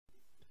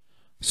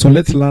So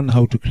let's learn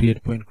how to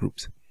create point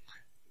groups.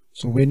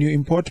 So when you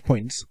import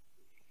points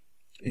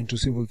into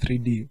Civil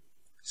 3D,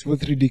 Civil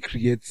 3D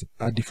creates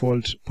a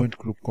default point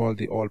group called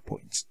the all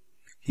points.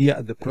 Here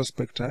at the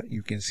prospector,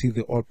 you can see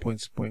the all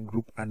points point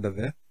group under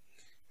the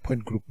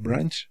point group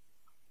branch.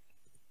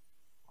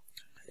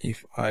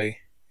 If I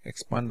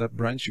expand that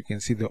branch, you can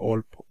see the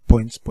all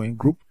points point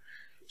group.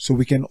 So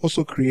we can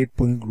also create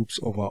point groups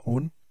of our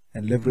own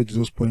and leverage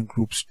those point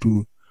groups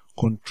to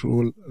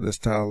control the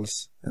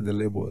styles and the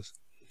labels.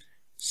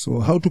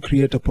 So how to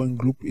create a point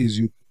group is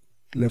you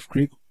left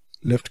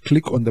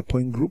click on the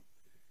point group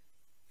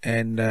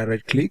and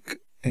right click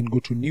and go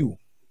to new.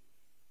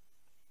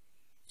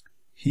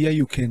 Here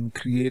you can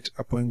create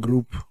a point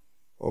group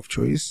of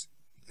choice.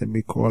 Let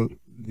me call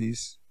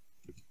this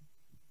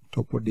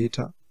topo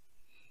data,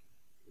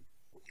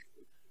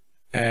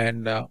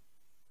 and I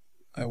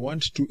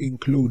want to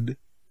include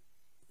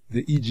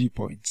the EG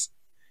points.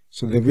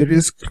 So the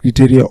various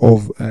criteria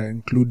of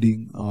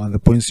including the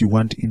points you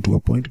want into a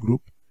point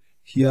group.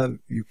 Here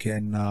you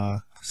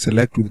can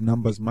select with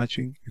numbers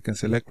matching, you can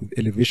select with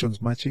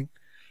elevations matching,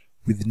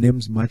 with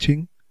names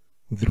matching,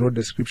 with row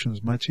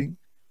descriptions matching,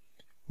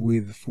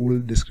 with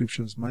full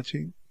descriptions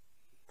matching.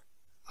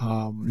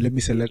 Let me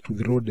select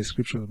with row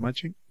descriptions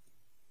matching.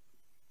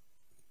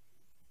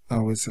 I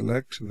will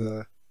select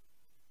the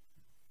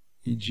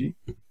EG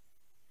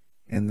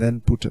and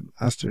then put an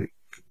asterisk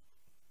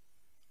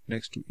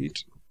next to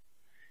it.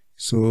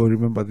 So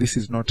remember, this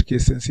is not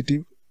case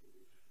sensitive.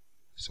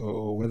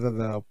 So whether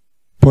the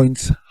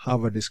points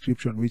have a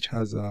description which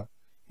has a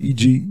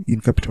EG in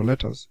capital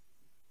letters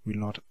will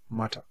not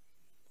matter.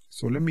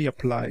 So let me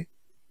apply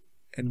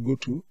and go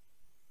to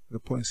the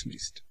points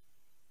list.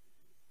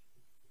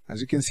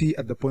 As you can see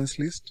at the points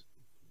list,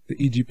 the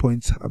EG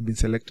points have been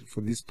selected for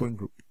this point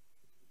group.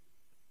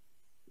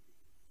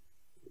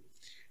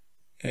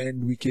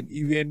 And we can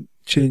even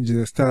change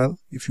the style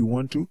if you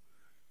want to.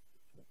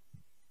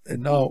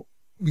 And now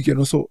we can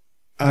also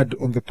add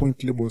on the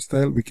point label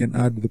style, we can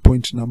add the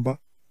point number,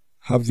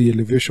 have the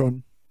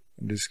elevation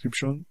and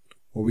description,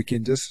 or we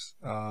can just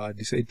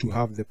decide to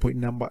have the point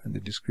number and the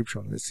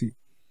description. Let's see.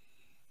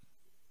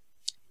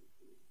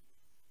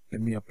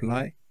 Let me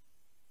apply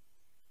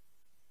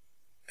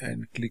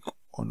and click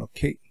on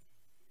OK.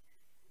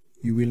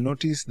 You will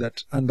notice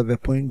that under the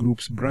point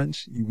groups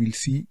branch, you will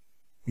see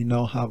we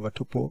now have a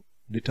topo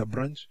data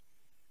branch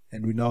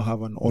and we now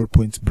have an all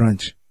points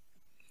branch.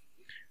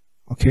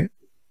 Okay.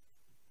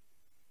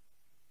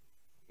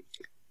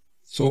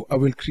 So I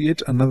will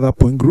create another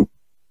point group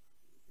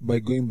by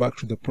going back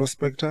to the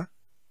prospector,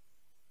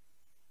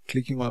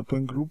 clicking on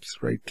point groups,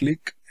 right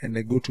click, and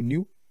I go to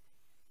new.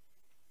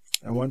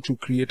 I want to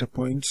create a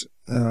point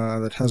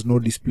that has no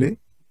display,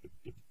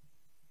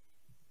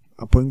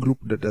 a point group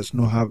that does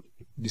not have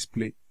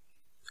display.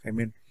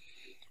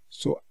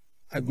 So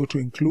I go to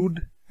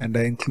include and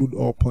I include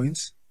all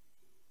points.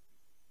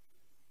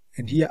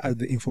 And here at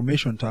the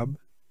information tab,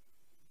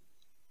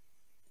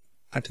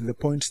 at the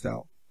point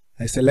style,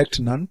 I select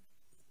none.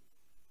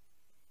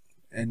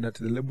 And at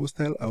the label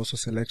style, I also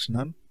select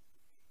none.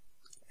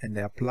 And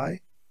I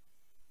apply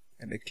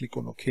and I click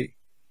on OK.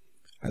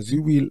 As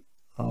you will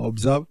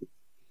observe,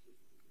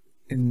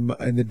 in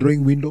the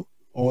drawing window,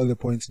 all the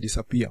points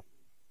disappear.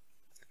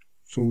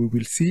 So we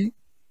will see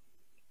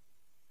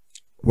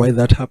why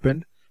that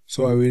happened.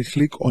 So I will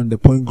click on the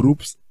point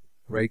groups,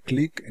 right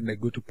click, and I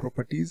go to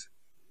properties.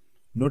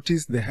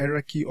 Notice the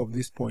hierarchy of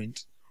these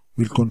points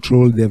will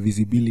control their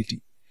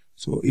visibility.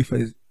 So if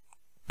I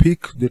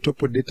pick the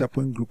topo data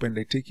point group and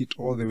I take it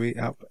all the way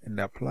up and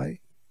apply,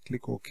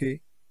 click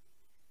OK,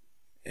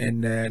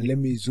 and let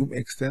me zoom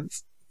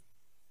extents.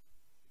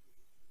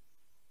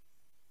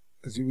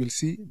 As you will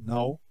see,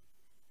 now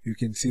you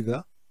can see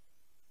the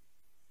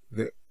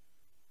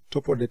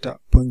topo data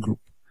point group.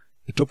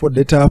 The topo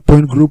data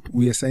point group,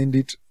 we assigned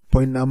it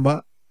point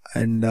number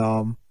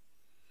and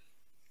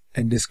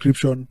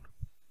description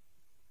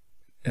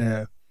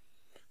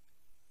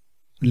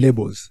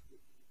labels.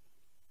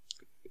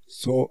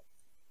 So